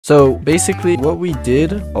So basically what we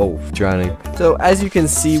did, oh, drowning. So as you can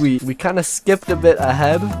see, we kind of skipped a bit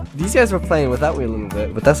ahead. These guys were playing without me a little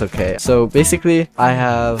bit, but that's okay. So basically I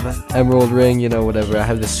have emerald ring, you know, whatever. I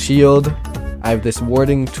have this shield. I have this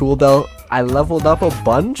warding tool belt. I leveled up a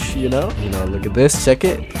bunch, you know, look at this, check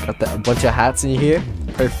it. Got a bunch of hats in here.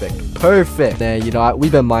 Perfect. Then, you know,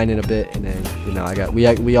 we've been mining a bit, and then, you know,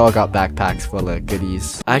 we all got backpacks full of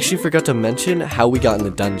goodies. I actually forgot to mention how we got in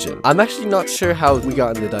the dungeon. I'm actually not sure how we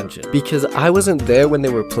got in the dungeon because I wasn't there when they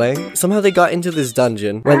were playing. Somehow they got into this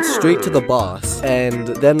dungeon, went straight to the boss, and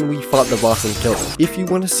then we fought the boss and killed him. If you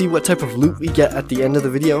want to see what type of loot we get at the end of the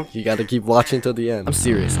video, you gotta keep watching till the end. I'm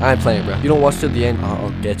serious. I ain't playing, bro. If you don't watch till the end,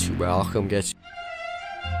 I'll get you, bro. I'll come get you.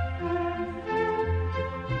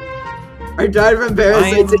 I died from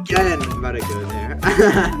parasites again. I'm about to go there.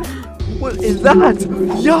 What is that?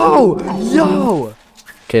 Yo!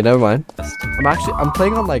 Okay, never mind. I'm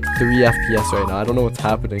playing on like 3 FPS right now. I don't know what's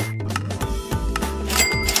happening.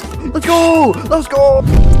 Let's go!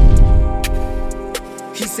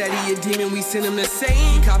 He said he a demon, we sent him the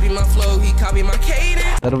same. He copied my flow, he copied my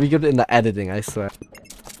cadence. That'll be good in the editing, I swear.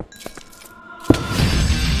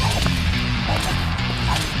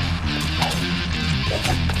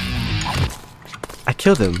 I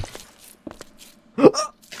killed him.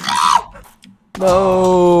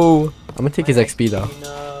 No! I'm gonna take his XP though.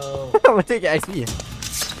 No. I'm gonna take his XP.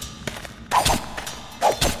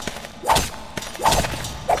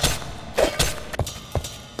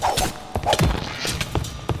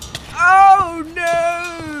 Oh no!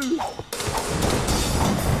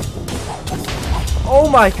 Oh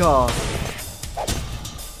my god!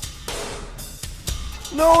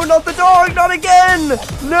 No, not the dog! Not again!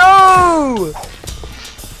 No!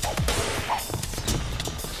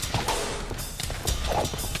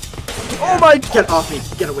 Oh my! Get off me!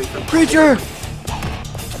 Get away from me! Creature!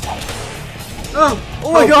 Oh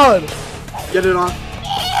my god! Get it off!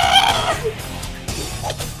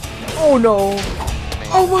 Oh no!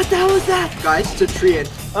 Oh, what the hell is that? Guys, it's a tree.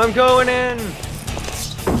 I'm going in!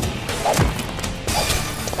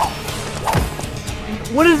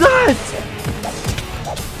 What is that?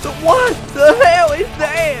 What the hell is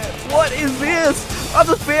that? What is this? I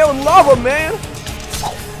just fell in lava, man!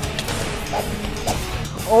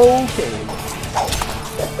 Okay.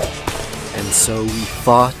 And so we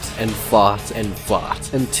fought and fought and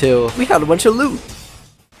fought until we had a bunch of loot.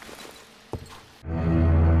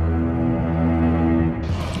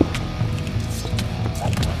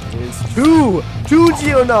 It's two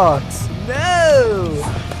Geonauts! No!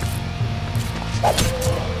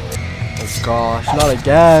 Oh gosh, not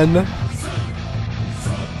again!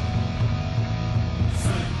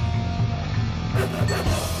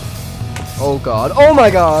 Oh god, oh my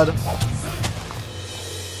god!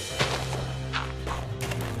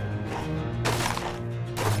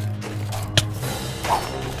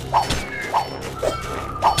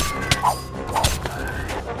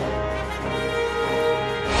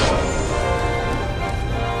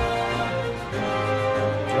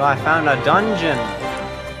 Well, I found a dungeon.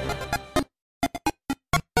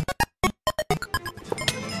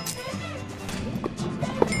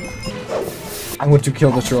 I want to kill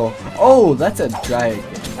the troll. Oh, that's a dragon.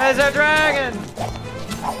 There's a dragon!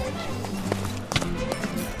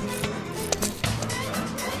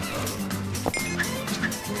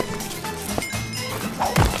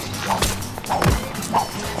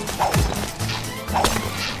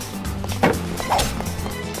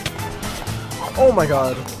 Oh my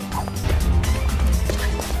god.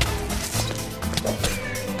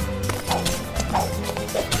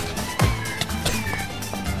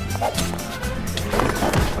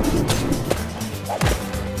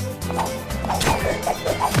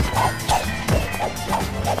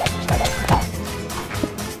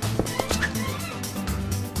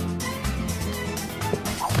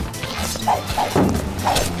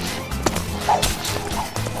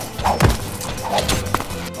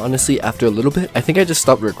 Honestly, after a little bit, I think I just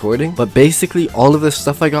stopped recording. But basically, all of the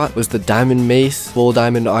stuff I got was the diamond mace, full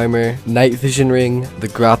diamond armor, night vision ring, the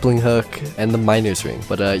grappling hook, and the miner's ring.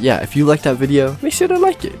 But yeah, if you liked that video, make sure to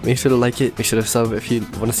like it. Make sure to sub if you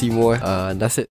want to see more. And that's it.